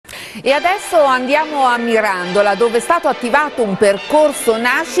E adesso andiamo a Mirandola, dove è stato attivato un percorso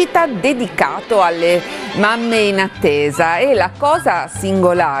nascita dedicato alle mamme in attesa. E la cosa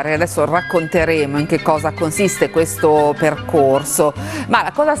singolare, adesso racconteremo in che cosa consiste questo percorso, ma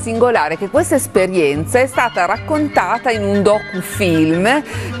la cosa singolare è che questa esperienza è stata raccontata in un docufilm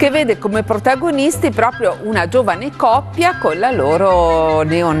che vede come protagonisti proprio una giovane coppia con la loro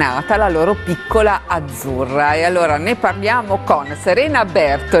neonata, la loro piccola azzurra. E allora ne parliamo con Serena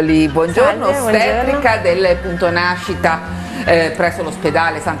Bertoli. Buongiorno, ostetrica del punto nascita presso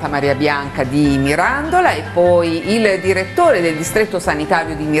l'ospedale Santa Maria Bianca di Mirandola, e poi il direttore del distretto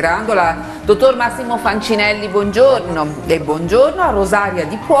sanitario di Mirandola, dottor Massimo Fancinelli. Buongiorno. E buongiorno a Rosaria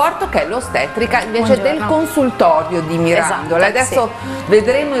di Puorto, che è l'ostetrica invece del Consultorio di Mirandola. Esatto, adesso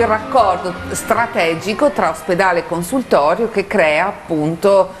vedremo il raccordo strategico tra ospedale e consultorio che crea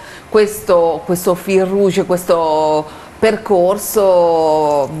appunto questo fil rouge, questo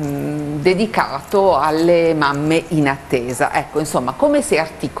percorso dedicato alle mamme in attesa. Ecco, insomma, come si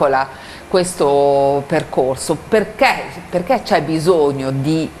articola questo percorso? Perché c'è bisogno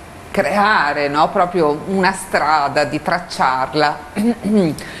di creare, no, proprio una strada, di tracciarla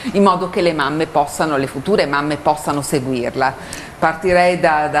in modo che le future mamme possano seguirla? Partirei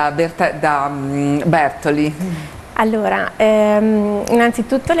da Bertoli. Allora,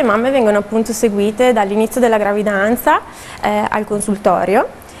 innanzitutto le mamme vengono appunto seguite dall'inizio della gravidanza al consultorio,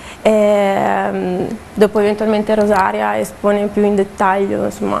 dopo eventualmente Rosaria espone più in dettaglio,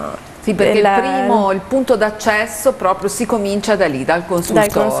 insomma. Sì, perché il punto d'accesso proprio si comincia da lì, dal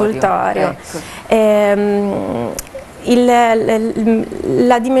consultorio. Dal consultorio. Ecco.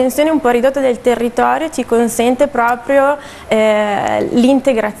 La dimensione un po' ridotta del territorio ci consente proprio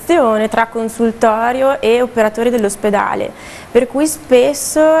l'integrazione tra consultorio e operatori dell'ospedale, per cui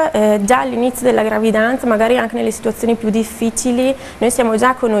spesso già all'inizio della gravidanza, magari anche nelle situazioni più difficili, noi siamo già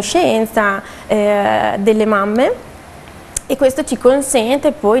a conoscenza delle mamme. E questo ci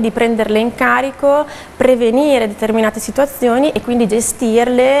consente poi di prenderle in carico, prevenire determinate situazioni e quindi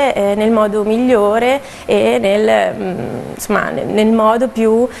gestirle nel modo migliore e nel modo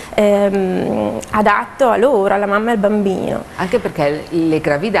più adatto a loro, alla mamma e al bambino. Anche perché le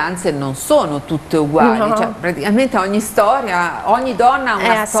gravidanze non sono tutte uguali, no. Cioè, praticamente ogni storia, ogni donna ha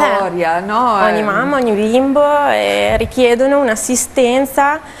una storia, no? Ogni mamma, ogni bimbo richiedono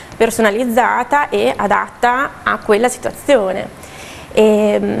un'assistenza personalizzata e adatta a quella situazione.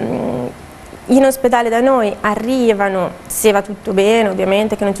 In ospedale da noi arrivano, se va tutto bene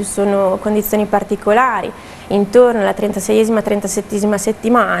ovviamente, che non ci sono condizioni particolari, intorno alla 36esima-37esima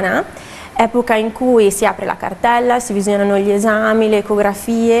settimana, epoca in cui si apre la cartella, si visionano gli esami, le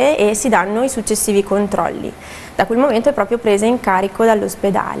ecografie e si danno i successivi controlli. Da quel momento è proprio presa in carico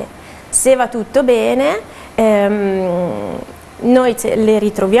dall'ospedale. Se va tutto bene, noi le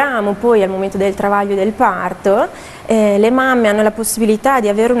ritroviamo poi al momento del travaglio e del parto. Le mamme hanno la possibilità di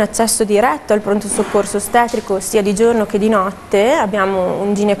avere un accesso diretto al pronto soccorso ostetrico sia di giorno che di notte. Abbiamo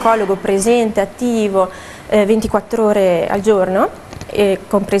un ginecologo presente, attivo 24 ore al giorno,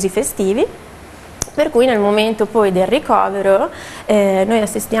 compresi i festivi, per cui nel momento poi del ricovero noi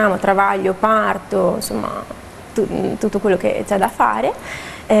assistiamo a travaglio, parto, insomma tutto quello che c'è da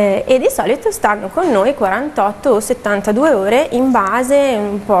fare. E di solito stanno con noi 48 o 72 ore in base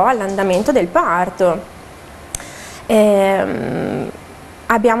un po' all'andamento del parto.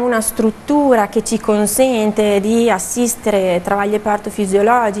 Abbiamo una struttura che ci consente di assistere travagli e parto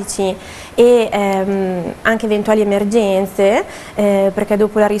fisiologici e anche eventuali emergenze, perché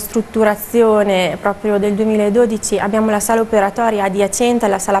dopo la ristrutturazione proprio del 2012 abbiamo la sala operatoria adiacente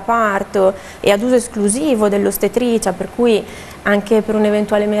alla sala parto e ad uso esclusivo dell'ostetricia, per cui anche per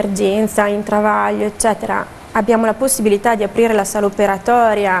un'eventuale emergenza in travaglio eccetera abbiamo la possibilità di aprire la sala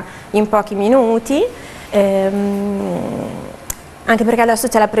operatoria in pochi minuti. Anche perché adesso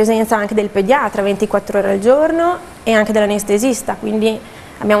c'è la presenza anche del pediatra 24 ore al giorno e anche dell'anestesista, quindi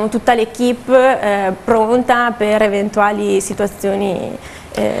abbiamo tutta l'equipe pronta per eventuali situazioni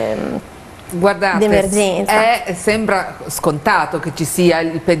d'emergenza. Sembra scontato che ci sia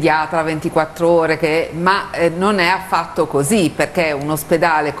il pediatra 24 ore, ma non è affatto così, perché un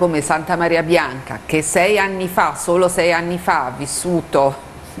ospedale come Santa Maria Bianca, che solo 6 anni fa ha vissuto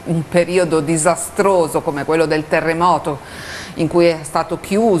un periodo disastroso come quello del terremoto, in cui è stato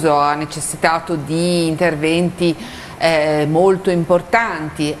chiuso, ha necessitato di interventi molto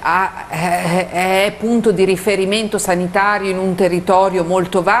importanti, è punto di riferimento sanitario in un territorio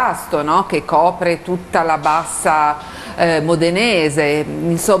molto vasto, no? Che copre tutta la bassa modenese.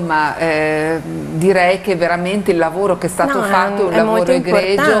 Insomma, direi che veramente il lavoro che è stato fatto è un lavoro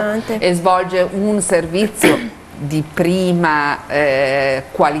egregio e svolge un servizio di prima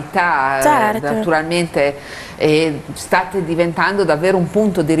qualità, certo. naturalmente state diventando davvero un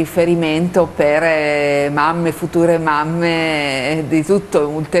punto di riferimento per mamme, future mamme di tutto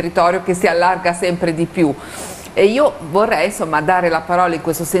un territorio che si allarga sempre di più. E io vorrei insomma dare la parola in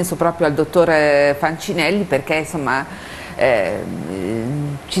questo senso proprio al dottore Fancinelli, perché insomma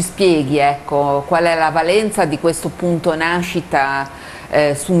ci spieghi, ecco, qual è la valenza di questo punto nascita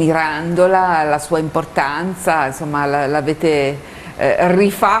su Mirandola, la sua importanza, insomma l'avete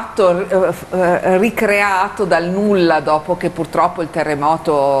rifatto, ricreato dal nulla dopo che purtroppo il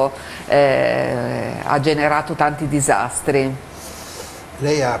terremoto ha generato tanti disastri.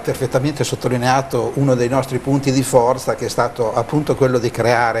 Lei ha perfettamente sottolineato uno dei nostri punti di forza, che è stato appunto quello di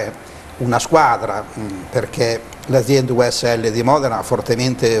creare una squadra, perché l'azienda USL di Modena ha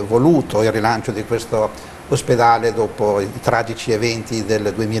fortemente voluto il rilancio di questo ospedale dopo i tragici eventi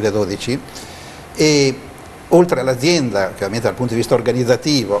del 2012 e oltre all'azienda, ovviamente dal punto di vista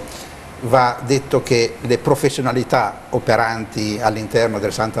organizzativo, va detto che le professionalità operanti all'interno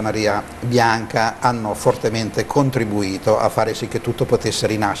del Santa Maria Bianca hanno fortemente contribuito a fare sì che tutto potesse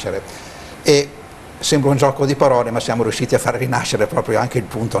rinascere. E sembra un gioco di parole, ma siamo riusciti a far rinascere proprio anche il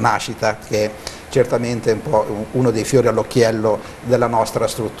punto nascita, che è certamente un po' uno dei fiori all'occhiello della nostra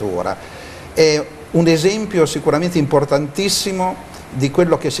struttura. È un esempio sicuramente importantissimo di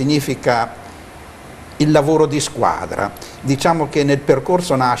quello che significa il lavoro di squadra. Diciamo che nel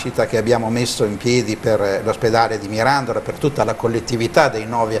percorso nascita che abbiamo messo in piedi per l'ospedale di Mirandola, per tutta la collettività dei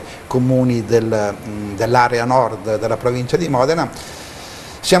 9 comuni dell'area nord della provincia di Modena,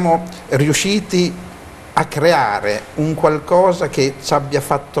 siamo riusciti a creare un qualcosa che ci abbia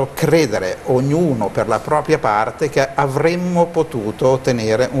fatto credere, ognuno per la propria parte, che avremmo potuto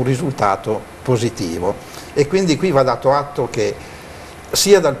ottenere un risultato positivo. E quindi qui va dato atto che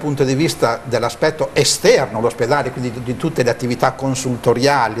sia dal punto di vista dell'aspetto esterno all'ospedale, quindi di tutte le attività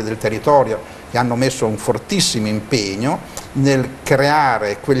consultoriali del territorio, che hanno messo un fortissimo impegno nel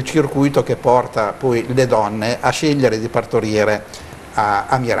creare quel circuito che porta poi le donne a scegliere di partorire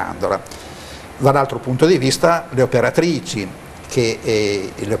a Mirandola. Dall'altro punto di vista le operatrici,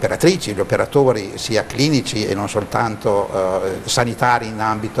 gli operatori sia clinici e non soltanto sanitari in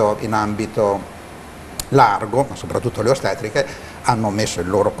ambito largo, ma soprattutto le ostetriche, hanno messo il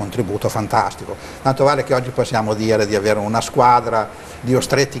loro contributo fantastico. Tanto vale che oggi possiamo dire di avere una squadra di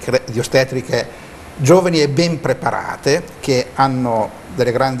ostetriche giovani e ben preparate, che hanno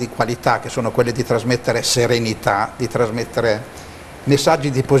delle grandi qualità, che sono quelle di trasmettere serenità, di trasmettere messaggi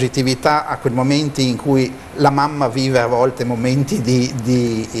di positività a quei momenti in cui la mamma vive a volte momenti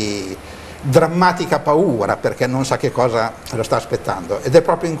di drammatica paura, perché non sa che cosa lo sta aspettando. Ed è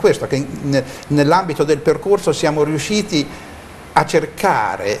proprio in questo che nell'ambito del percorso siamo riusciti a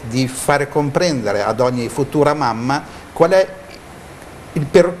cercare di fare comprendere ad ogni futura mamma qual è il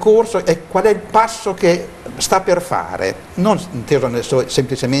percorso e qual è il passo che sta per fare, non inteso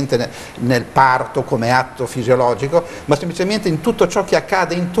semplicemente nel parto come atto fisiologico, ma semplicemente in tutto ciò che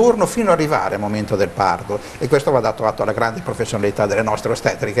accade intorno fino ad arrivare al momento del parto. E questo va dato atto alla grande professionalità delle nostre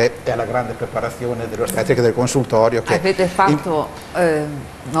ostetriche e alla grande preparazione delle ostetriche del consultorio. Che avete fatto,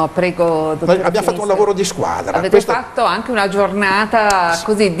 no prego dottor, abbiamo fatto un lavoro di squadra. Avete fatto anche una giornata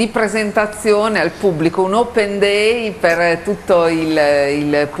così di presentazione al pubblico, un open day per tutto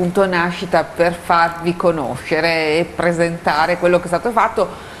il punto nascita, per farvi conoscere e presentare quello che è stato fatto,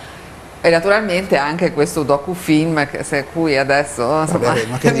 e naturalmente anche questo docufilm su cui adesso insomma,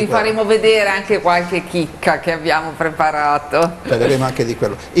 vi faremo vedere anche qualche chicca che abbiamo preparato. Parleremo anche di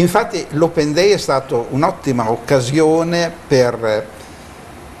quello. Infatti l'open day è stato un'ottima occasione per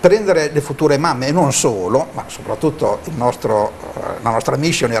prendere le future mamme, e non solo, ma soprattutto la nostra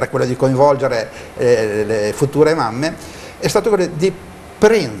mission era quella di coinvolgere le future mamme, è stato quello di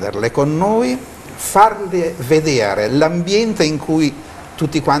prenderle con noi, farle vedere l'ambiente in cui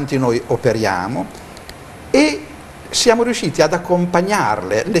tutti quanti noi operiamo, e siamo riusciti ad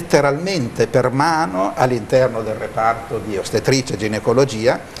accompagnarle letteralmente per mano all'interno del reparto di ostetricia e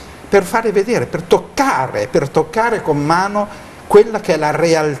ginecologia, per fare vedere, per toccare con mano quella che è la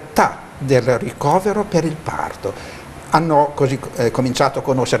realtà del ricovero per il parto. Hanno così cominciato a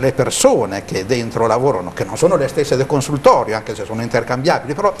conoscere le persone che dentro lavorano, che non sono le stesse del consultorio, anche se sono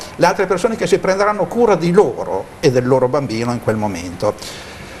intercambiabili, però le altre persone che si prenderanno cura di loro e del loro bambino in quel momento.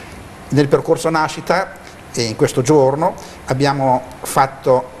 Nel percorso nascita, e in questo giorno, abbiamo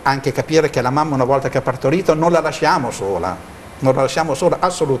fatto anche capire che la mamma, una volta che ha partorito, non la lasciamo sola. Non la lasciamo sola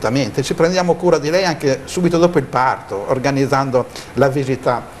assolutamente, ci prendiamo cura di lei anche subito dopo il parto, organizzando la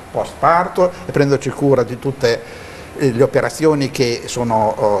visita post parto e prenderci cura di tutte le operazioni che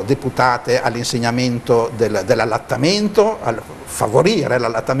sono deputate all'insegnamento dell'allattamento, a favorire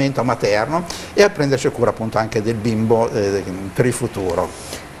l'allattamento materno e a prendersi cura appunto anche del bimbo per il futuro.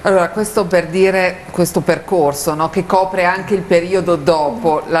 Allora, questo per dire questo percorso, no, che copre anche il periodo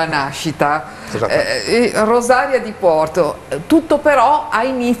dopo la nascita. Rosaria di Puorto, tutto però ha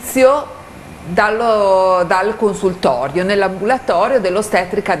inizio dal consultorio, nell'ambulatorio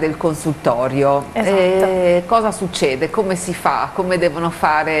dell'ostetrica del consultorio. Esatto. Cosa succede? Come si fa? Come devono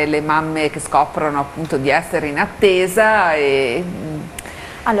fare le mamme che scoprono appunto di essere in attesa?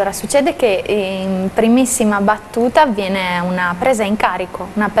 Allora, succede che in primissima battuta avviene una presa in carico,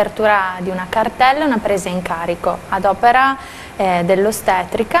 un'apertura di una cartella, una presa in carico ad opera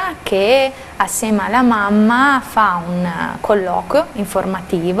dell'ostetrica, che assieme alla mamma fa un colloquio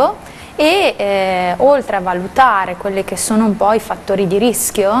informativo e oltre a valutare quelli che sono un po' i fattori di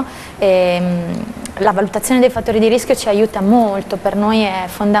rischio, la valutazione dei fattori di rischio ci aiuta molto, per noi è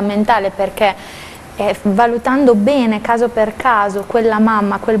fondamentale, perché valutando bene caso per caso quella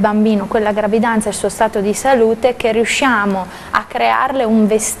mamma, quel bambino, quella gravidanza e il suo stato di salute, che riusciamo a crearle un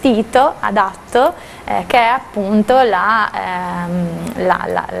vestito adatto che è appunto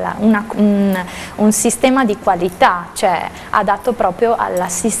un sistema di qualità, cioè adatto proprio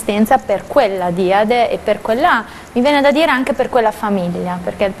all'assistenza per quella diade e per quella, mi viene da dire anche per quella famiglia,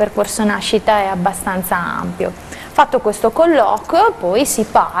 perché il percorso nascita è abbastanza ampio. Fatto questo colloquio, poi si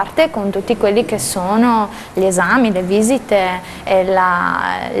parte con tutti quelli che sono gli esami, le visite,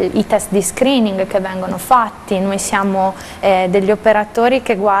 i test di screening che vengono fatti. Noi siamo degli operatori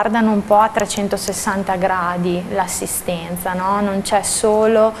che guardano un po' a 360 gradi l'assistenza, no? Non c'è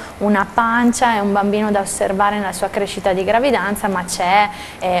solo una pancia e un bambino da osservare nella sua crescita di gravidanza, ma c'è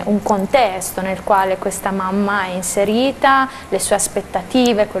un contesto nel quale questa mamma è inserita, le sue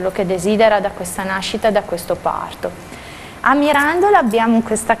aspettative, quello che desidera da questa nascita, da questo parto. A Mirandola abbiamo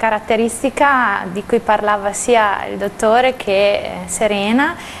questa caratteristica di cui parlava sia il dottore che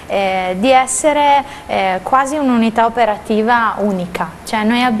Serena, di essere quasi un'unità operativa unica, cioè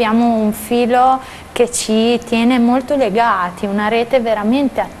noi abbiamo un filo che ci tiene molto legati, una rete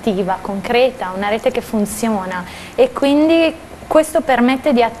veramente attiva, concreta, una rete che funziona, e quindi questo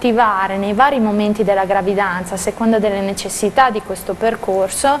permette di attivare nei vari momenti della gravidanza, a seconda delle necessità di questo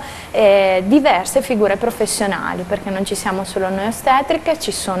percorso, diverse figure professionali, perché non ci siamo solo noi ostetriche,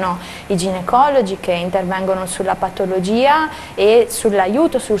 ci sono i ginecologi che intervengono sulla patologia e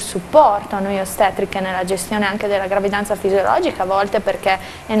sull'aiuto, sul supporto a noi ostetriche nella gestione anche della gravidanza fisiologica, a volte perché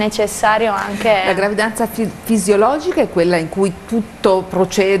è necessario anche... La gravidanza fisiologica è quella in cui tutto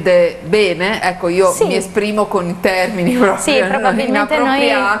procede bene? Ecco, io mi esprimo con i termini proprio. Sì,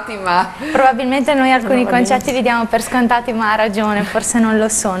 probabilmente noi alcuni concetti li diamo per scontati, ma ha ragione, forse non lo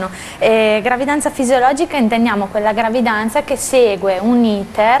sono. Gravidanza fisiologica intendiamo quella gravidanza che segue un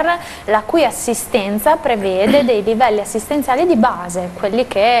iter la cui assistenza prevede dei livelli assistenziali di base, quelli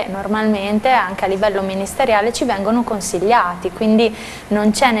che normalmente anche a livello ministeriale ci vengono consigliati, quindi non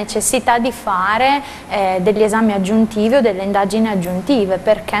c'è necessità di fare degli esami aggiuntivi o delle indagini aggiuntive,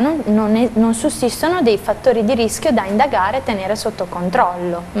 perché non sussistono dei fattori di rischio da indagare e tenere sotto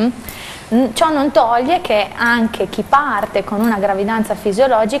controllo. Ciò non toglie che anche chi parte con una gravidanza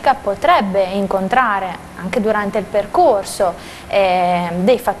fisiologica potrebbe incontrare anche durante il percorso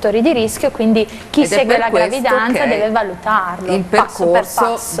dei fattori di rischio, quindi chi segue la gravidanza deve valutarlo. Il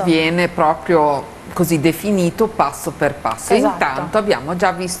percorso viene proprio così definito passo per passo. Esatto. Intanto abbiamo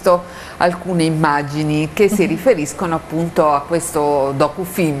già visto alcune immagini che si riferiscono appunto a questo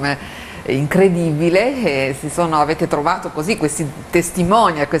docufilm incredibile, avete trovato così questi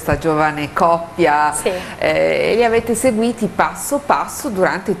testimoni a questa giovane coppia, sì, e li avete seguiti passo passo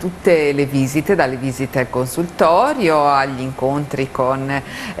durante tutte le visite, dalle visite al consultorio agli incontri con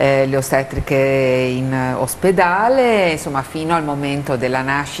le ostetriche in ospedale, insomma fino al momento della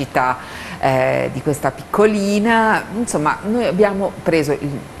nascita di questa piccolina. Insomma, noi abbiamo preso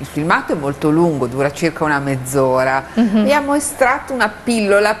il filmato, è molto lungo, dura circa una mezz'ora. Abbiamo estratto una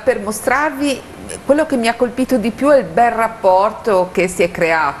pillola per mostrarvi quello che mi ha colpito di più, è il bel rapporto che si è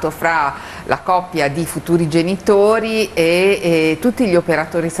creato fra la coppia di futuri genitori e tutti gli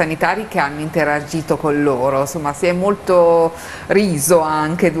operatori sanitari che hanno interagito con loro. Insomma, si è molto riso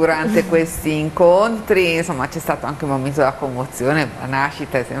anche durante questi incontri, insomma c'è stato anche un momento della commozione, la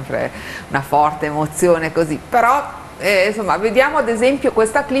nascita è sempre una forte emozione così, però insomma vediamo ad esempio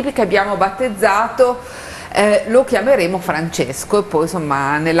questa clip che abbiamo battezzato, lo chiameremo Francesco, e poi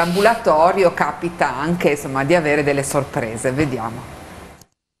insomma nell'ambulatorio capita anche insomma di avere delle sorprese, vediamo.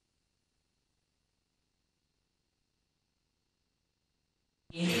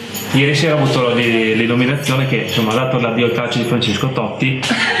 Ieri sera ho avuto l'illuminazione che, insomma, dato l'addio al calcio di Francesco Totti,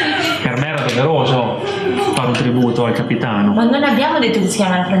 per me era doveroso fare un tributo al capitano. Ma non abbiamo detto che si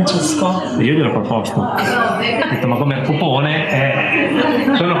chiama Francesco? Io gliel'ho proposto. Ho detto, ma come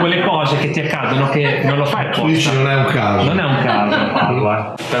cupone, sono quelle cose che ti accadono che non lo fai apposta. Dici, non è un caso. Non è un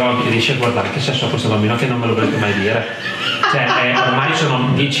caso. Però mi dice, guardate che sesso ha questo bambino che non me lo volete mai dire. Cioè, ormai sono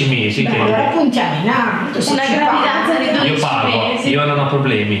 10 mesi che... Puntiamo in alto, una gravidanza di 12 io pago, mesi. io non ho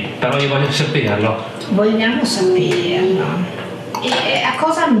problemi, però io voglio saperlo. Vogliamo saperlo. E a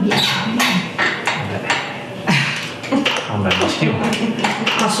cosa andiamo? Un bel maschio.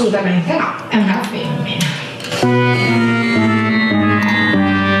 Assolutamente no, è una femmina.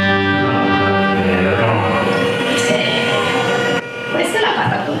 Questa è la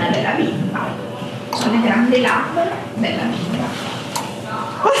patatona della bimba. Sono le grandi labbra della bimba.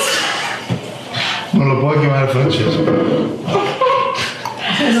 Non lo puoi chiamare Francesco. È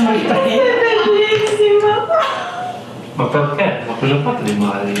bellissimo. Ma perché? Ma cosa ho fatto di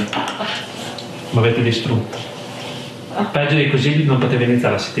male io? Mi avete distrutto. Peggio di così non poteva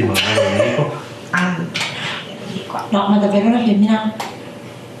iniziare la settimana, lo dico. No, ma davvero una femmina?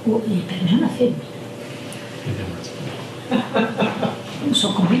 Per me è una femmina. Non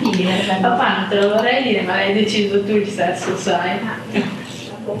so come dire. Papà, non te lo vorrei dire, ma l'hai deciso tu il sesso, sai?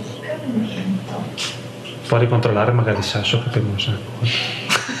 Puoi ricontrollare magari il sesso perché non so.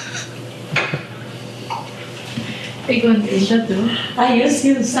 Sei contenta tu? Io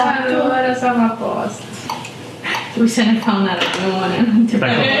sì, un sacco. Allora siamo a posto. Lui se ne fa una ragione, non ti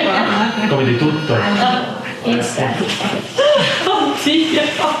preoccupare. Come di tutto. Il sesso. Oddio.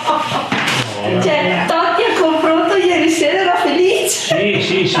 Cioè, Totti a confronto ieri sera era felice.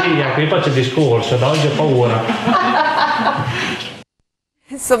 Sì, anche io faccio il discorso, da oggi ho paura.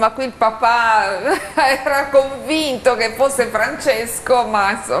 Insomma, qui il papà era convinto che fosse Francesco,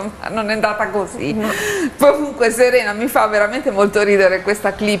 ma insomma non è andata così. Comunque Serena, mi fa veramente molto ridere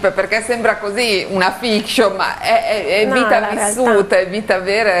questa clip perché sembra così una fiction, ma è vita vissuta, è vita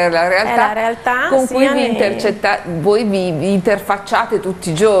vera, è la realtà con cui voi vi interfacciate tutti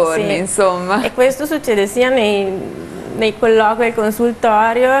i giorni, sì. Insomma. E questo succede sia nei colloqui del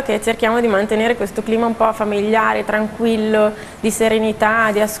consultorio, che cerchiamo di mantenere questo clima un po' familiare, tranquillo, di serenità,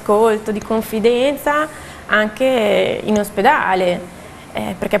 di ascolto, di confidenza, anche in ospedale,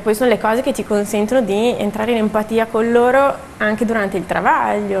 perché poi sono le cose che ci consentono di entrare in empatia con loro anche durante il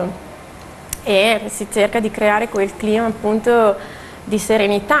travaglio, e si cerca di creare quel clima appunto di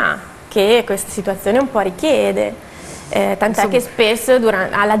serenità che questa situazione un po' richiede. Tant'è che spesso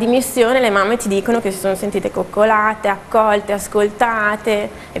alla dimissione le mamme ci dicono che si sono sentite coccolate, accolte, ascoltate,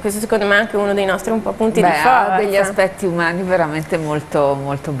 e questo secondo me è anche uno dei nostri un po' punti di forza. Ha degli aspetti umani veramente molto,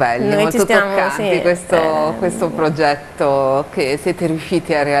 molto belli, Noi molto toccanti, sì, questo progetto che siete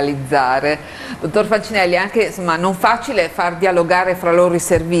riusciti a realizzare. Dottor Fancinelli, anche insomma, non facile far dialogare fra loro i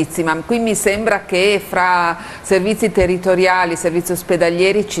servizi, ma qui mi sembra che fra servizi territoriali, servizi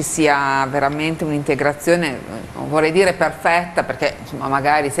ospedalieri ci sia veramente un'integrazione, non vorrei dire perfetta, perché insomma,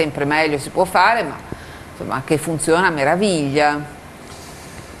 magari sempre meglio si può fare, ma insomma, che funziona a meraviglia.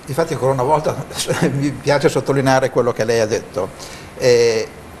 Infatti ancora una volta mi piace sottolineare quello che lei ha detto.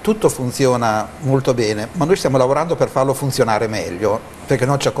 Tutto funziona molto bene, ma noi stiamo lavorando per farlo funzionare meglio, perché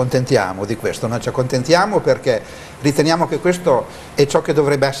non ci accontentiamo di questo, non ci accontentiamo perché riteniamo che questo è ciò che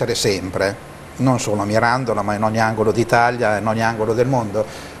dovrebbe essere sempre, non solo a Mirandola, ma in ogni angolo d'Italia, in ogni angolo del mondo,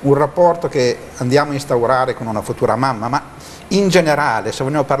 un rapporto che andiamo a instaurare con una futura mamma, ma in generale, se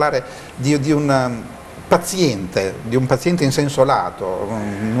vogliamo parlare di un paziente in senso lato,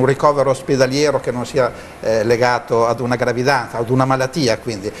 un ricovero ospedaliero che non sia legato ad una gravidanza, ad una malattia,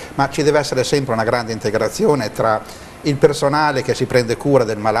 quindi, ma ci deve essere sempre una grande integrazione tra il personale che si prende cura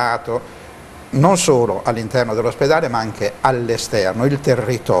del malato, non solo all'interno dell'ospedale ma anche all'esterno, il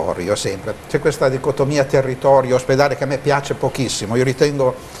territorio sempre. C'è questa dicotomia territorio-ospedale che a me piace pochissimo, io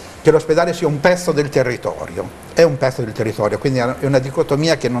ritengo che l'ospedale sia un pezzo del territorio, è un pezzo del territorio, quindi è una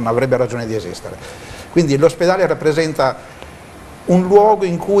dicotomia che non avrebbe ragione di esistere. Quindi l'ospedale rappresenta un luogo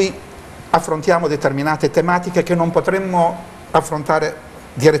in cui affrontiamo determinate tematiche che non potremmo affrontare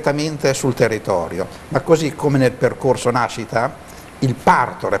direttamente sul territorio, ma così come nel percorso nascita il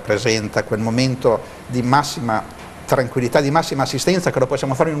parto rappresenta quel momento di massima tranquillità, di massima assistenza che lo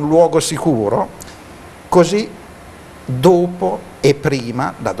possiamo fare in un luogo sicuro, così dopo e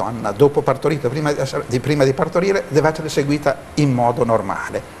prima, la donna dopo partorito, prima di partorire, deve essere seguita in modo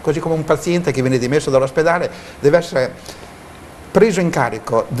normale, così come un paziente che viene dimesso dall'ospedale deve essere preso in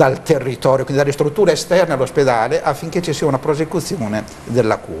carico dal territorio, quindi dalle strutture esterne all'ospedale, affinché ci sia una prosecuzione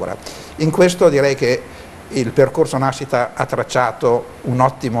della cura. In questo direi che il percorso nascita ha tracciato un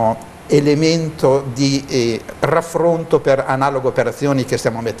ottimo elemento di raffronto per analoghe operazioni che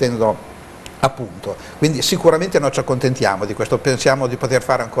stiamo mettendo a punto. Quindi sicuramente non ci accontentiamo di questo, pensiamo di poter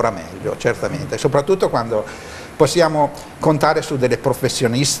fare ancora meglio, certamente, soprattutto quando possiamo contare su delle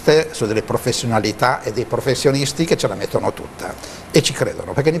professioniste, su delle professionalità e dei professionisti che ce la mettono tutta e ci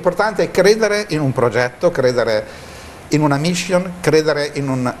credono, perché l'importante è credere in un progetto, credere in una mission, credere in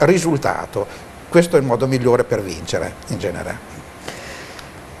un risultato. Questo è il modo migliore per vincere in genere.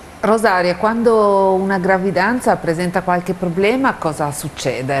 Rosaria, quando una gravidanza presenta qualche problema, cosa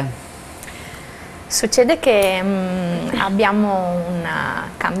succede? Succede che abbiamo un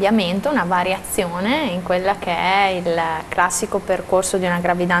cambiamento, una variazione in quella che è il classico percorso di una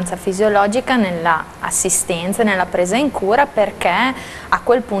gravidanza fisiologica nella assistenza, nella presa in cura, perché a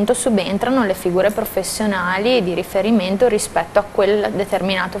quel punto subentrano le figure professionali di riferimento rispetto a quel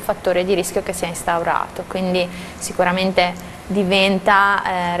determinato fattore di rischio che si è instaurato. Quindi sicuramente diventa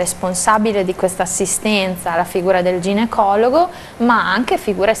responsabile di questa assistenza la figura del ginecologo, ma anche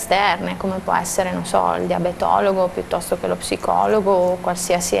figure esterne come può essere, non so, il diabetologo piuttosto che lo psicologo o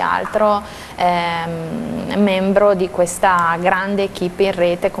qualsiasi altro membro di questa grande equipe in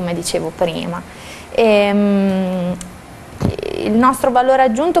rete, come dicevo prima. Il nostro valore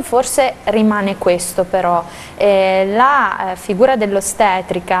aggiunto forse rimane questo, però la figura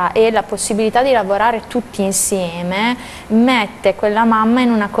dell'ostetrica e la possibilità di lavorare tutti insieme mette quella mamma in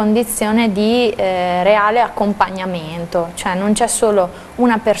una condizione di reale accompagnamento, cioè non c'è solo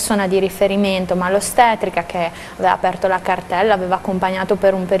una persona di riferimento, ma l'ostetrica che aveva aperto la cartella, aveva accompagnato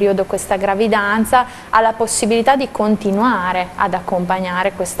per un periodo questa gravidanza, ha la possibilità di continuare ad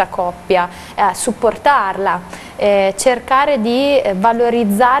accompagnare questa coppia, supportarla, cercare di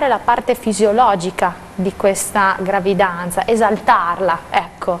valorizzare la parte fisiologica di questa gravidanza, esaltarla,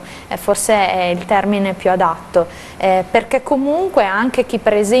 ecco, forse è il termine più adatto, perché comunque anche chi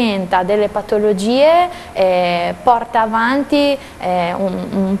presenta delle patologie porta avanti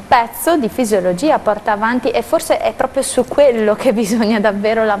un pezzo di fisiologia, porta avanti, e forse è proprio su quello che bisogna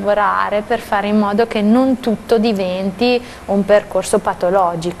davvero lavorare per fare in modo che non tutto diventi un percorso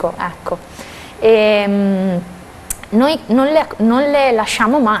patologico, ecco. Noi non le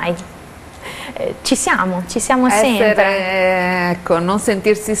lasciamo mai, ci siamo sempre. Ecco, non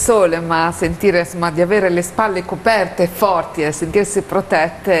sentirsi sole, ma sentire, insomma, di avere le spalle coperte, forti e sentirsi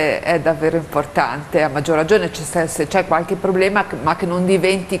protette è davvero importante. A maggior ragione se c'è qualche problema, ma che non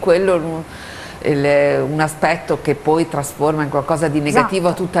diventi quello un aspetto che poi trasforma in qualcosa di negativo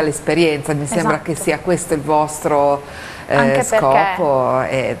a tutta l'esperienza. Mi sembra che sia questo il vostro scopo,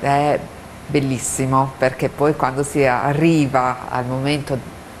 ed è bellissimo, perché poi quando si arriva al momento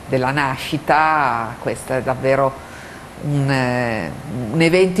della nascita, questo è davvero un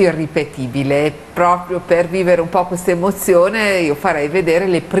evento irripetibile. Proprio per vivere un po' questa emozione io farei vedere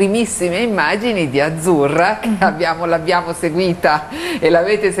le primissime immagini di Azzurra, che l'abbiamo seguita e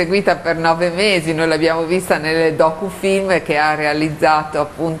l'avete seguita per 9 mesi, noi l'abbiamo vista nel docufilm che ha realizzato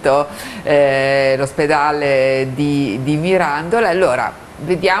appunto l'ospedale di Mirandola. Allora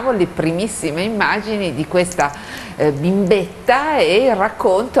vediamo le primissime immagini di questa bimbetta e il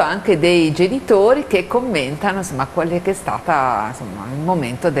racconto anche dei genitori che commentano, insomma, quello che è stato, insomma, il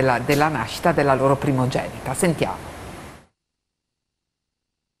momento della nascita della loro primogenita. Sentiamo.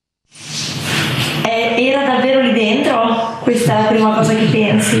 Era davvero lì dentro? Questa è la prima cosa che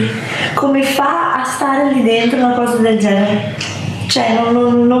pensi. Come fa a stare lì dentro una cosa del genere? Cioè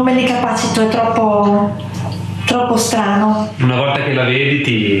non me ne capacito, è troppo strano. Una volta che la vedi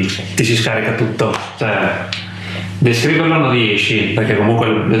ti si scarica tutto, cioè descriverlo non riesci perché comunque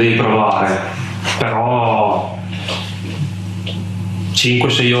lo devi provare, però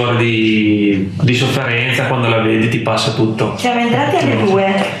 5-6 ore di sofferenza, quando la vedi ti passa tutto. Siamo entrati alle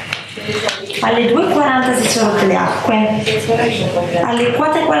 2, alle 2:40 si sono rotte le acque, alle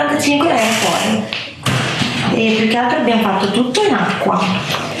 4:45 era fuori e più che altro abbiamo fatto tutto in acqua,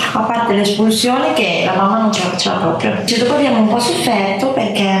 a parte l'espulsione che la mamma non ce la faceva proprio. Cioè, dopo abbiamo un po' sofferto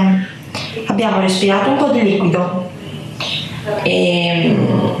perché abbiamo respirato un po' di liquido e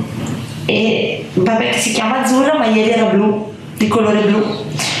vabbè, che si chiama Azzurra, ma ieri era blu, di colore blu,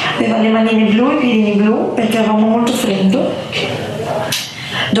 aveva le manine blu, i piedini blu perché avevamo molto freddo.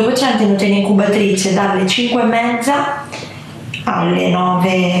 Dopo ci hanno tenuto in incubatrice dalle 5:30 alle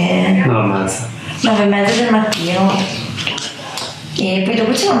 9:30 del mattino e poi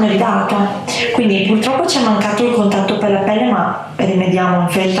dopo ce l'hanno ridata, quindi purtroppo ci è mancato il contatto per la pelle, ma rimediamo in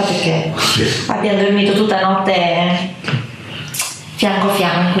fretta perché abbiamo dormito tutta la notte fianco a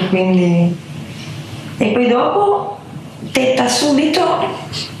fianco, quindi. E poi dopo tetta subito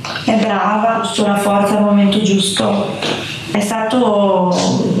e brava, giusto la forza al momento giusto. È stato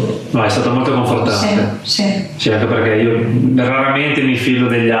molto confortante. Sì, anche perché io raramente mi fido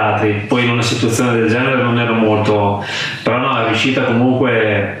degli altri, poi in una situazione del genere non ero molto, però no, è riuscita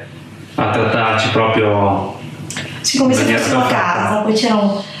comunque a trattarci proprio. Sì, come se fossimo a casa, poi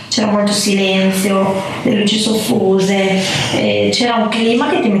c'era molto silenzio, le luci soffuse, c'era un clima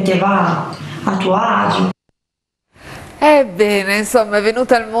che ti metteva a tuo agio. Ebbene, insomma, è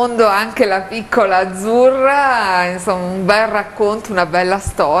venuta al mondo anche la piccola azzurra, insomma, un bel racconto, una bella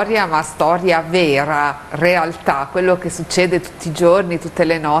storia, ma storia vera, realtà, quello che succede tutti i giorni, tutte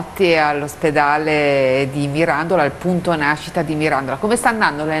le notti all'ospedale di Mirandola, al punto nascita di Mirandola. Come stanno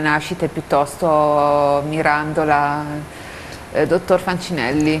andando le nascite piuttosto Mirandola, dottor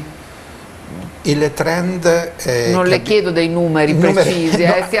Fancinelli? Il trend non le chiedo dei numeri precisi,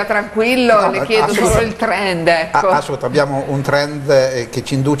 no, stia tranquillo, le chiedo solo il trend. Ecco. Assolutamente, abbiamo un trend che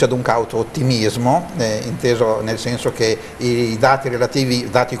ci induce ad un cauto ottimismo, inteso nel senso che i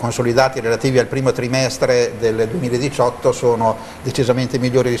dati consolidati relativi al primo trimestre del 2018 sono decisamente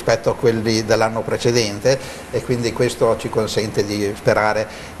migliori rispetto a quelli dell'anno precedente, e quindi questo ci consente di sperare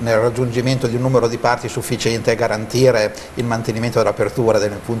nel raggiungimento di un numero di parti sufficiente a garantire il mantenimento dell'apertura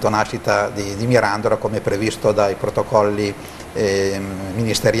del punto nascita di Mirandola come previsto dai protocolli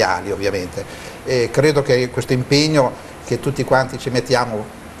ministeriali, ovviamente. Credo che questo impegno che tutti quanti ci mettiamo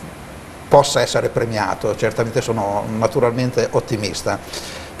possa essere premiato, certamente sono naturalmente ottimista.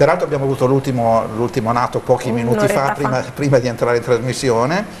 Peraltro abbiamo avuto l'ultimo nato pochi minuti fa, prima di entrare in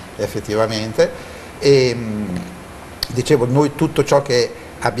trasmissione, effettivamente, e dicevo, noi tutto ciò che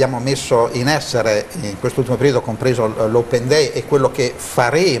abbiamo messo in essere in quest'ultimo periodo, compreso l'Open Day, e quello che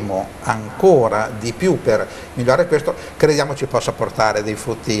faremo ancora di più per migliorare questo, crediamo ci possa portare dei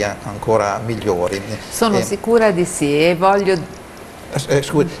frutti ancora migliori. Sono sicura di sì, e voglio...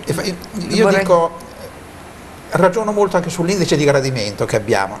 Ragiono molto anche sull'indice di gradimento che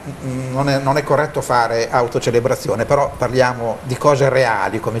abbiamo, non è corretto fare autocelebrazione, però parliamo di cose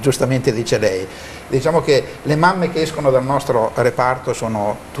reali, come giustamente dice lei. Diciamo che le mamme che escono dal nostro reparto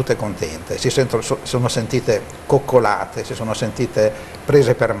sono tutte contente, sono sentite coccolate, si sono sentite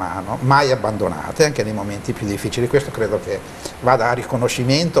prese per mano, mai abbandonate, anche nei momenti più difficili. Questo credo che vada a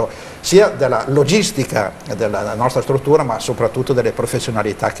riconoscimento sia della logistica della nostra struttura, ma soprattutto delle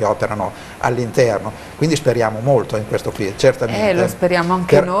professionalità che operano all'interno. Quindi speriamo molto in questo qui, certamente. Lo speriamo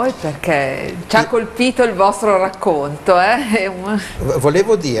anche noi, perché ci ha colpito il vostro racconto.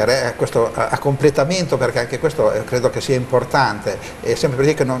 Volevo dire, questo a completamento, perché anche questo credo che sia importante, sempre per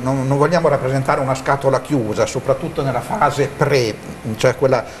dire che non vogliamo rappresentare una scatola chiusa, soprattutto nella fase pre, cioè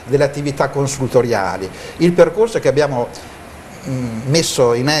quella delle attività consultoriali. Il percorso che abbiamo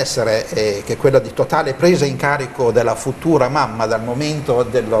messo in essere, che è quello di totale presa in carico della futura mamma dal momento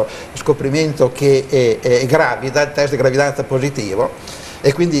dello scoprimento che è gravida, il test di gravidanza positivo,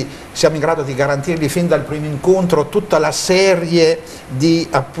 e quindi siamo in grado di garantirgli fin dal primo incontro tutta la serie di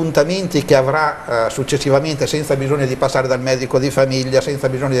appuntamenti che avrà successivamente, senza bisogno di passare dal medico di famiglia, senza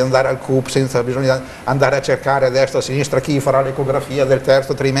bisogno di andare al CUP, senza bisogno di andare a cercare a destra e a sinistra chi farà l'ecografia del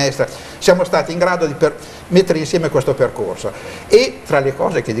terzo trimestre. Siamo stati in grado di mettere insieme questo percorso, e tra le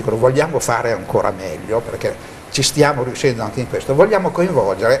cose che dicono vogliamo fare ancora meglio, perché ci stiamo riuscendo anche in questo, vogliamo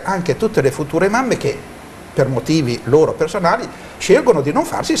coinvolgere anche tutte le future mamme che per motivi loro personali scelgono di non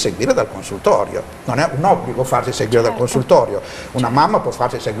farsi seguire dal consultorio. Non è un obbligo farsi seguire dal consultorio, una mamma può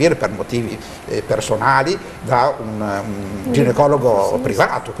farsi seguire per motivi personali da un ginecologo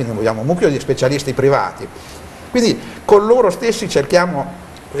privato, quindi abbiamo un mucchio di specialisti privati. Quindi con loro stessi cerchiamo,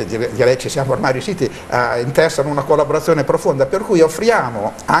 direi ci siamo ormai riusciti a intessere una collaborazione profonda, per cui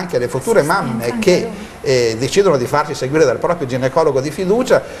offriamo anche alle future mamme che decidono di farsi seguire dal proprio ginecologo di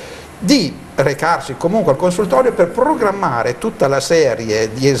fiducia di recarsi comunque al consultorio per programmare tutta la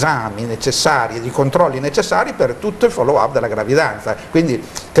serie di esami necessari e di controlli necessari per tutto il follow up della gravidanza. Quindi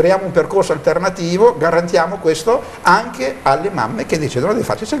creiamo un percorso alternativo, garantiamo questo anche alle mamme che decidono di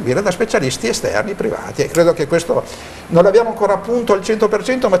farsi seguire da specialisti esterni privati, e credo che questo non l'abbiamo ancora appunto al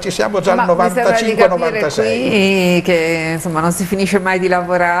 100%, ma ci siamo già al 95-96. Qui che insomma non si finisce mai di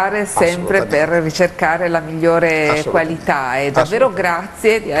lavorare sempre per ricercare la migliore qualità, e davvero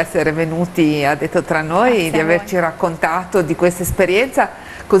grazie di essere venuti a Detto tra noi, di averci raccontato di questa esperienza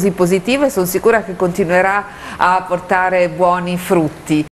così positiva, e sono sicura che continuerà a portare buoni frutti.